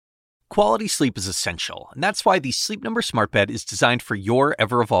Quality sleep is essential, and that's why the Sleep Number Smart Bed is designed for your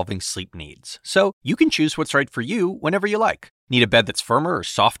ever-evolving sleep needs. So you can choose what's right for you whenever you like. Need a bed that's firmer or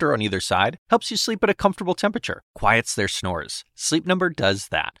softer on either side? Helps you sleep at a comfortable temperature, quiets their snores. Sleep Number does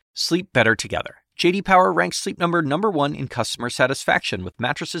that. Sleep better together. J.D. Power ranks Sleep Number #1 in customer satisfaction with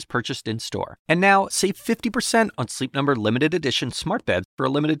mattresses purchased in-store. And now, save 50% on Sleep Number limited edition smart beds for a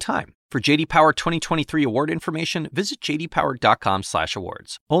limited time. For J.D. Power 2023 award information, visit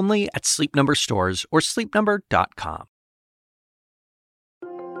jdpower.com/awards. Only at Sleep Number stores or sleepnumber.com.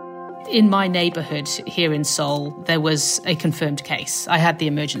 In my neighbourhood here in Seoul, there was a confirmed case. I had the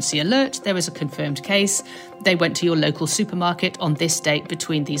emergency alert. There was a confirmed case. They went to your local supermarket on this date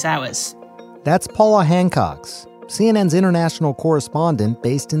between these hours. That's Paula Hancox, CNN's international correspondent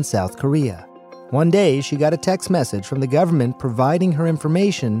based in South Korea. One day, she got a text message from the government providing her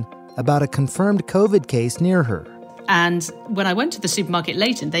information about a confirmed COVID case near her. And when I went to the supermarket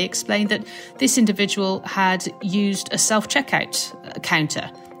later, they explained that this individual had used a self-checkout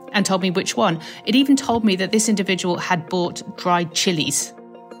counter and told me which one. It even told me that this individual had bought dried chilies.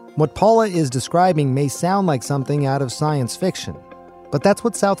 What Paula is describing may sound like something out of science fiction, but that's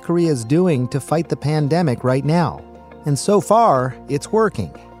what South Korea is doing to fight the pandemic right now. And so far, it's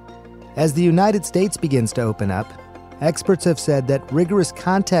working. As the United States begins to open up, experts have said that rigorous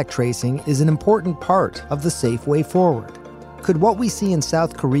contact tracing is an important part of the safe way forward. Could what we see in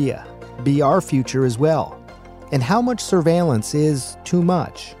South Korea be our future as well? And how much surveillance is too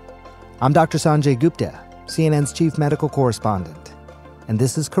much? I'm Dr. Sanjay Gupta, CNN's chief medical correspondent. And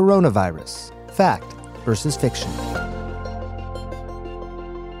this is Coronavirus, Fact versus Fiction.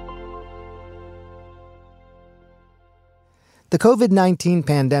 The COVID-19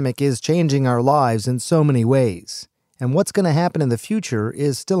 pandemic is changing our lives in so many ways. And what's going to happen in the future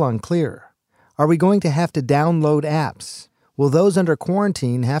is still unclear. Are we going to have to download apps? Will those under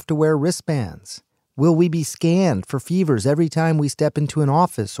quarantine have to wear wristbands? Will we be scanned for fevers every time we step into an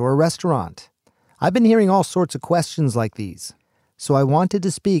office or a restaurant? I've been hearing all sorts of questions like these. So I wanted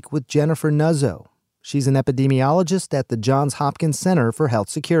to speak with Jennifer Nuzzo. She's an epidemiologist at the Johns Hopkins Center for Health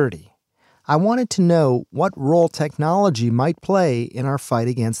Security. I wanted to know what role technology might play in our fight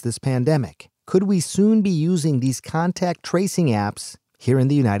against this pandemic. Could we soon be using these contact tracing apps here in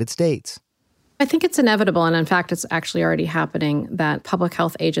the United States? I think it's inevitable, and in fact, it's actually already happening, that public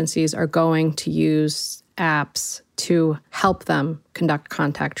health agencies are going to use apps to help them conduct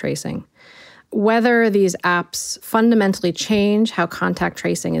contact tracing. Whether these apps fundamentally change how contact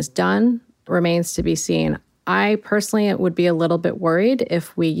tracing is done remains to be seen. I personally would be a little bit worried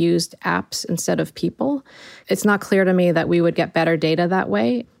if we used apps instead of people. It's not clear to me that we would get better data that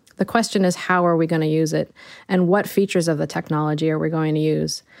way. The question is, how are we going to use it? And what features of the technology are we going to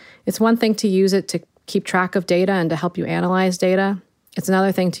use? It's one thing to use it to keep track of data and to help you analyze data. It's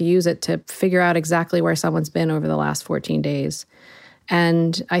another thing to use it to figure out exactly where someone's been over the last 14 days.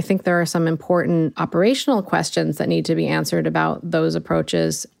 And I think there are some important operational questions that need to be answered about those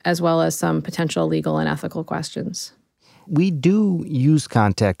approaches, as well as some potential legal and ethical questions. We do use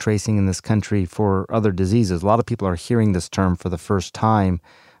contact tracing in this country for other diseases. A lot of people are hearing this term for the first time.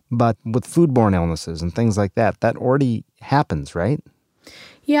 But with foodborne illnesses and things like that, that already happens, right?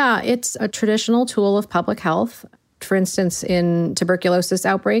 Yeah, it's a traditional tool of public health. For instance, in tuberculosis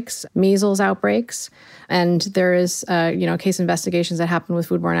outbreaks, measles outbreaks, and there is, case investigations that happen with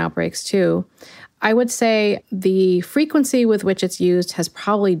foodborne outbreaks too. I would say the frequency with which it's used has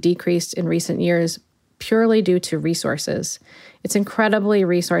probably decreased in recent years purely due to resources. It's incredibly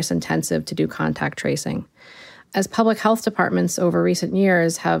resource intensive to do contact tracing. As public health departments over recent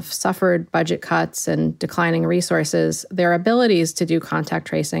years have suffered budget cuts and declining resources, their abilities to do contact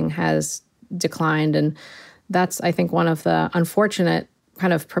tracing has declined. And that's, I think, one of the unfortunate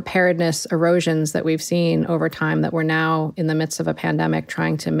kind of preparedness erosions that we've seen over time that we're now in the midst of a pandemic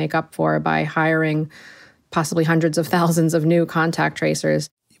trying to make up for by hiring possibly hundreds of thousands of new contact tracers.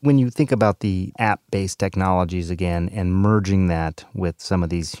 When you think about the app-based technologies again and merging that with some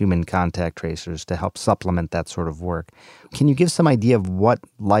of these human contact tracers to help supplement that sort of work, can you give some idea of what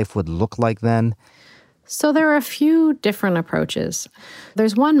life would look like then? So there are a few different approaches.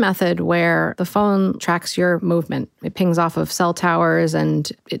 There's one method where the phone tracks your movement. It pings off of cell towers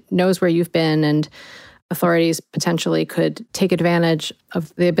and it knows where you've been, and authorities potentially could take advantage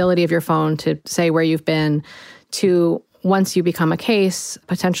of the ability of your phone to say where you've been to, once you become a case,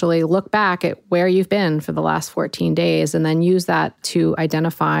 potentially look back at where you've been for the last 14 days and then use that to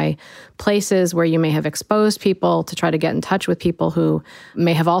identify places where you may have exposed people, to try to get in touch with people who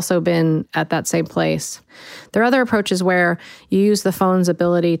may have also been at that same place. There are other approaches where you use the phone's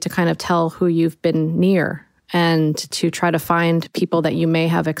ability to kind of tell who you've been near and to try to find people that you may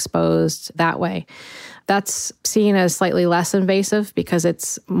have exposed that way. That's seen as slightly less invasive because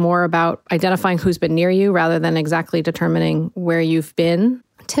it's more about identifying who's been near you rather than exactly determining where you've been.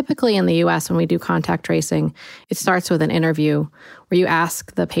 Typically in the US, when we do contact tracing, it starts with an interview where you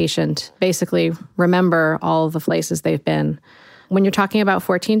ask the patient, basically remember all of the places they've been. When you're talking about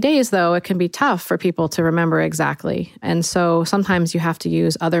 14 days, though, it can be tough for people to remember exactly. And so sometimes you have to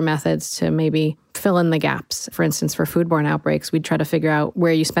use other methods to maybe fill in the gaps. For instance, for foodborne outbreaks, we'd try to figure out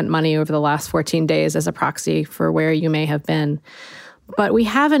where you spent money over the last 14 days as a proxy for where you may have been. But we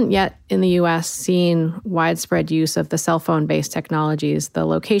haven't yet in the US seen widespread use of the cell phone-based technologies, the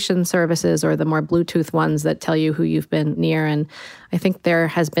location services or the more Bluetooth ones that tell you who you've been near. And I think there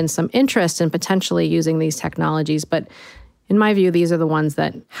has been some interest in potentially using these technologies, but in my view, these are the ones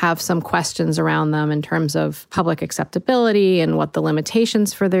that have some questions around them in terms of public acceptability and what the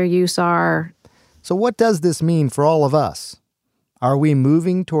limitations for their use are. So what does this mean for all of us? Are we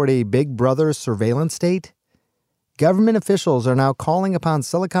moving toward a Big Brother surveillance state? Government officials are now calling upon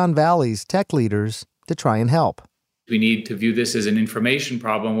Silicon Valley's tech leaders to try and help. We need to view this as an information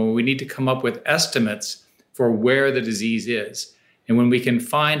problem where we need to come up with estimates for where the disease is. And when we can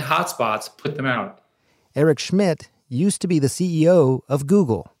find hotspots, put them out. Eric Schmidt used to be the CEO of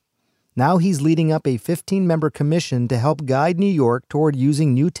Google. Now he's leading up a 15-member commission to help guide New York toward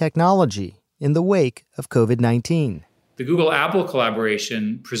using new technology in the wake of COVID-19. The Google-Apple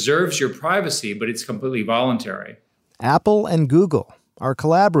collaboration preserves your privacy, but it's completely voluntary. Apple and Google are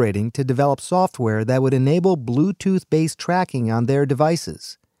collaborating to develop software that would enable Bluetooth-based tracking on their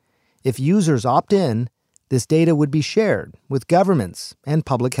devices. If users opt in, this data would be shared with governments and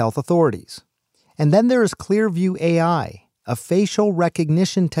public health authorities. And then there is Clearview AI, a facial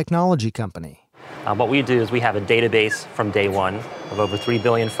recognition technology company. What we do is we have a database from day one of over 3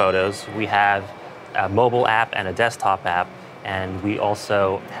 billion photos. We have a mobile app and a desktop app, and we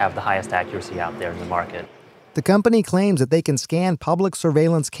also have the highest accuracy out there in the market. The company claims that they can scan public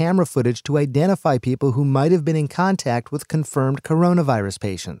surveillance camera footage to identify people who might have been in contact with confirmed coronavirus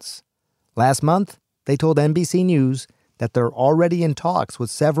patients. Last month, they told NBC News that they're already in talks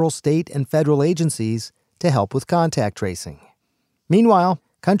with several state and federal agencies to help with contact tracing. Meanwhile,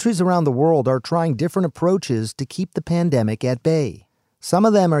 countries around the world are trying different approaches to keep the pandemic at bay. Some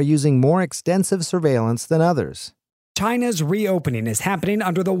of them are using more extensive surveillance than others. China's reopening is happening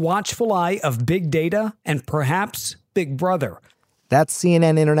under the watchful eye of big data and perhaps Big Brother. That's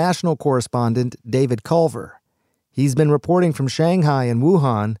CNN international correspondent David Culver. He's been reporting from Shanghai and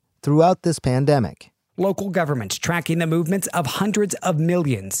Wuhan throughout this pandemic. Local governments tracking the movements of hundreds of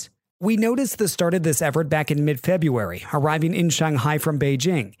millions. We noticed the start of this effort back in mid-February, arriving in Shanghai from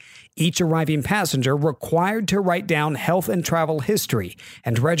Beijing. Each arriving passenger required to write down health and travel history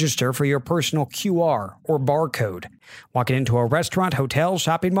and register for your personal QR or barcode. Walking into a restaurant, hotel,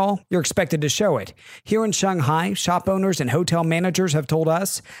 shopping mall, you're expected to show it. Here in Shanghai, shop owners and hotel managers have told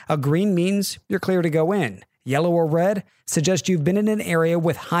us a green means you're clear to go in. Yellow or red suggests you've been in an area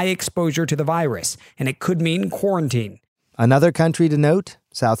with high exposure to the virus, and it could mean quarantine. Another country to note,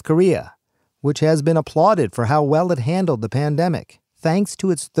 South Korea, which has been applauded for how well it handled the pandemic, thanks to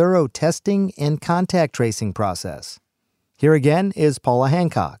its thorough testing and contact tracing process. Here again is Paula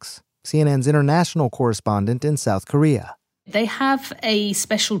Hancox, CNN's international correspondent in South Korea. They have a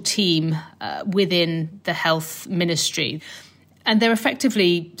special team within the health ministry. And they're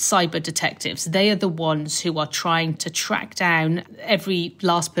effectively cyber detectives. They are the ones who are trying to track down every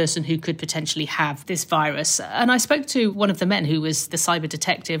last person who could potentially have this virus. And I spoke to one of the men who was the cyber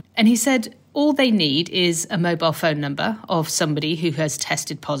detective, and he said all they need is a mobile phone number of somebody who has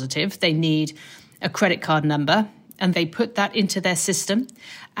tested positive. They need a credit card number, and they put that into their system.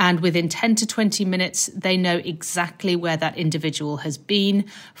 And within 10 to 20 minutes, they know exactly where that individual has been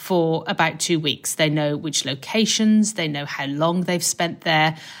for about 2 weeks. They know which locations, they know how long they've spent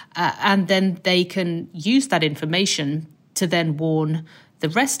there, and then they can use that information to then warn the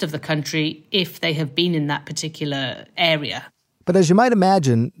rest of the country if they have been in that particular area. But as you might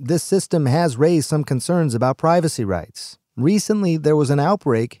imagine, this system has raised some concerns about privacy rights. Recently, there was an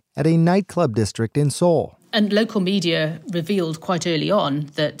outbreak at a nightclub district in Seoul. And local media revealed quite early on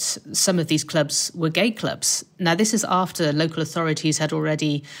that some of these clubs were gay clubs. Now, this is after local authorities had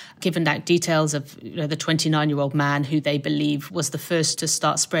already given out details of the 29-year-old man who they believe was the first to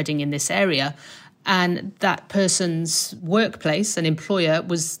start spreading in this area. And that person's workplace and employer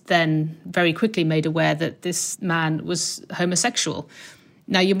was then very quickly made aware that this man was homosexual.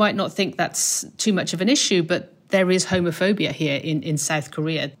 Now, you might not think that's too much of an issue, but there is homophobia here in South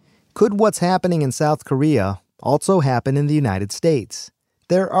Korea. Could what's happening in South Korea also happen in the United States?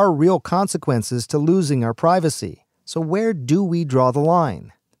 there are real consequences to losing our privacy. So where do we draw the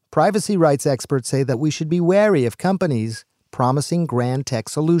line? Privacy rights experts say that we should be wary of companies promising grand tech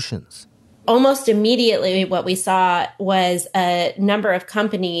solutions. Almost immediately, what we saw was a number of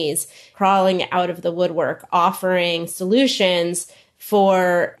companies crawling out of the woodwork, offering solutions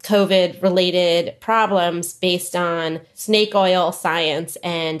for COVID-related problems based on snake oil science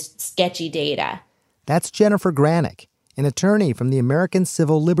and sketchy data. That's Jennifer Granick, an attorney from the American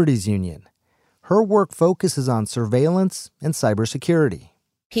Civil Liberties Union. Her work focuses on surveillance and cybersecurity.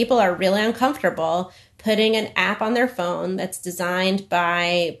 People are really uncomfortable putting an app on their phone that's designed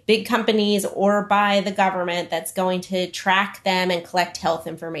by big companies or by the government that's going to track them and collect health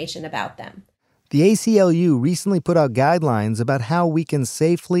information about them. The ACLU recently put out guidelines about how we can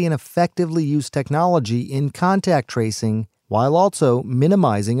safely and effectively use technology in contact tracing while also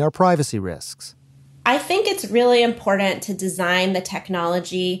minimizing our privacy risks. I think it's really important to design the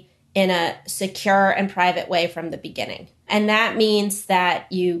technology in a secure and private way from the beginning. And that means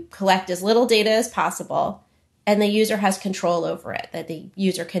that you collect as little data as possible and the user has control over it, that the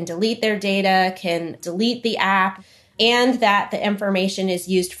user can delete their data, can delete the app, and that the information is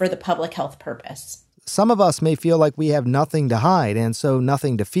used for the public health purpose. Some of us may feel like we have nothing to hide and so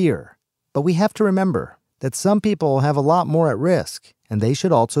nothing to fear. But we have to remember that some people have a lot more at risk, and they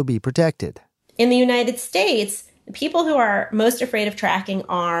should also be protected. In the United States, the people who are most afraid of tracking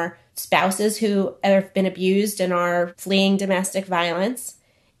are spouses who have been abused and are fleeing domestic violence,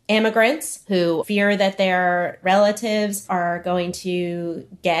 immigrants who fear that their relatives are going to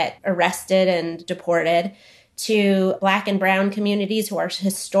get arrested and deported, to Black and brown communities who are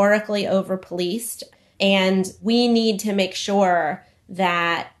historically over-policed. And we need to make sure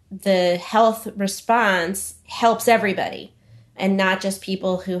that the health response helps everybody and not just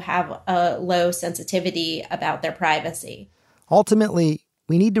people who have a low sensitivity about their privacy. Ultimately,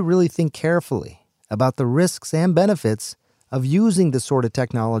 we need to really think carefully about the risks and benefits of using this sort of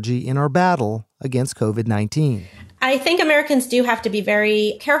technology in our battle against COVID-19. I think Americans do have to be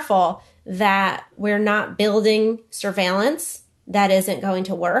very careful that we're not building surveillance that isn't going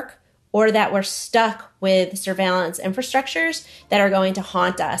to work, or that we're stuck with surveillance infrastructures that are going to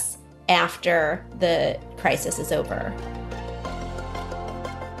haunt us after the crisis is over.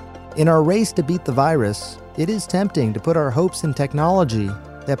 In our race to beat the virus, it is tempting to put our hopes in technology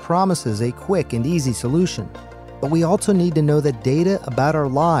that promises a quick and easy solution. But we also need to know that data about our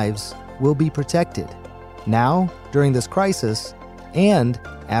lives will be protected, now, during this crisis, and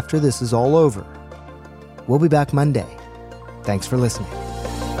after this is all over. We'll be back Monday. Thanks for listening.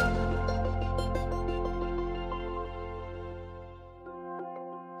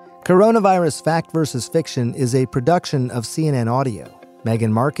 Coronavirus Fact vs. Fiction is a production of CNN Audio.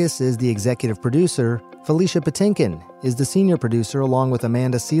 Megan Marcus is the executive producer. Felicia Patinkin is the senior producer, along with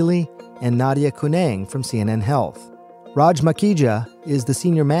Amanda Seeley and Nadia Kunang from CNN Health. Raj Makija is the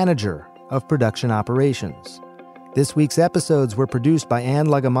senior manager of production operations. This week's episodes were produced by Ann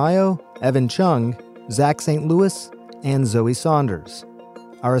Lagamayo, Evan Chung, Zach St. Louis, and Zoe Saunders.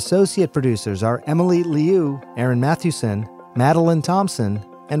 Our associate producers are Emily Liu, Aaron Mathewson, Madeline Thompson,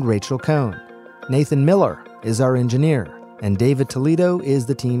 and Rachel Cohn. Nathan Miller is our engineer, and David Toledo is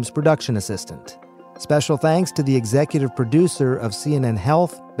the team's production assistant. Special thanks to the executive producer of CNN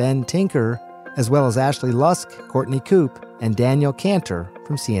Health, Ben Tinker, as well as Ashley Lusk, Courtney Koop, and Daniel Cantor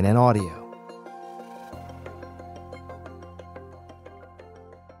from CNN Audio.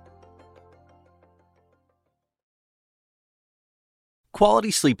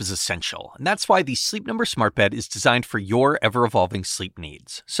 Quality sleep is essential, and that's why the Sleep Number Smart Bed is designed for your ever-evolving sleep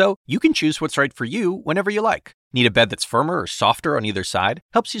needs. So you can choose what's right for you whenever you like. Need a bed that's firmer or softer on either side?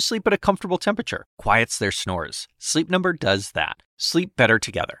 Helps you sleep at a comfortable temperature. Quiets their snores. Sleep Number does that. Sleep better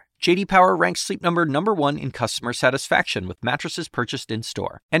together. J.D. Power ranks Sleep Number #1 in customer satisfaction with mattresses purchased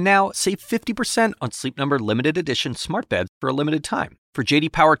in-store. And now, save 50% on Sleep Number limited edition smart beds for a limited time. For J.D.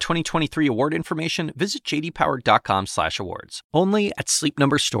 Power 2023 award information, visit jdpower.com/awards. Only at Sleep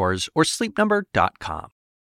Number stores or sleepnumber.com.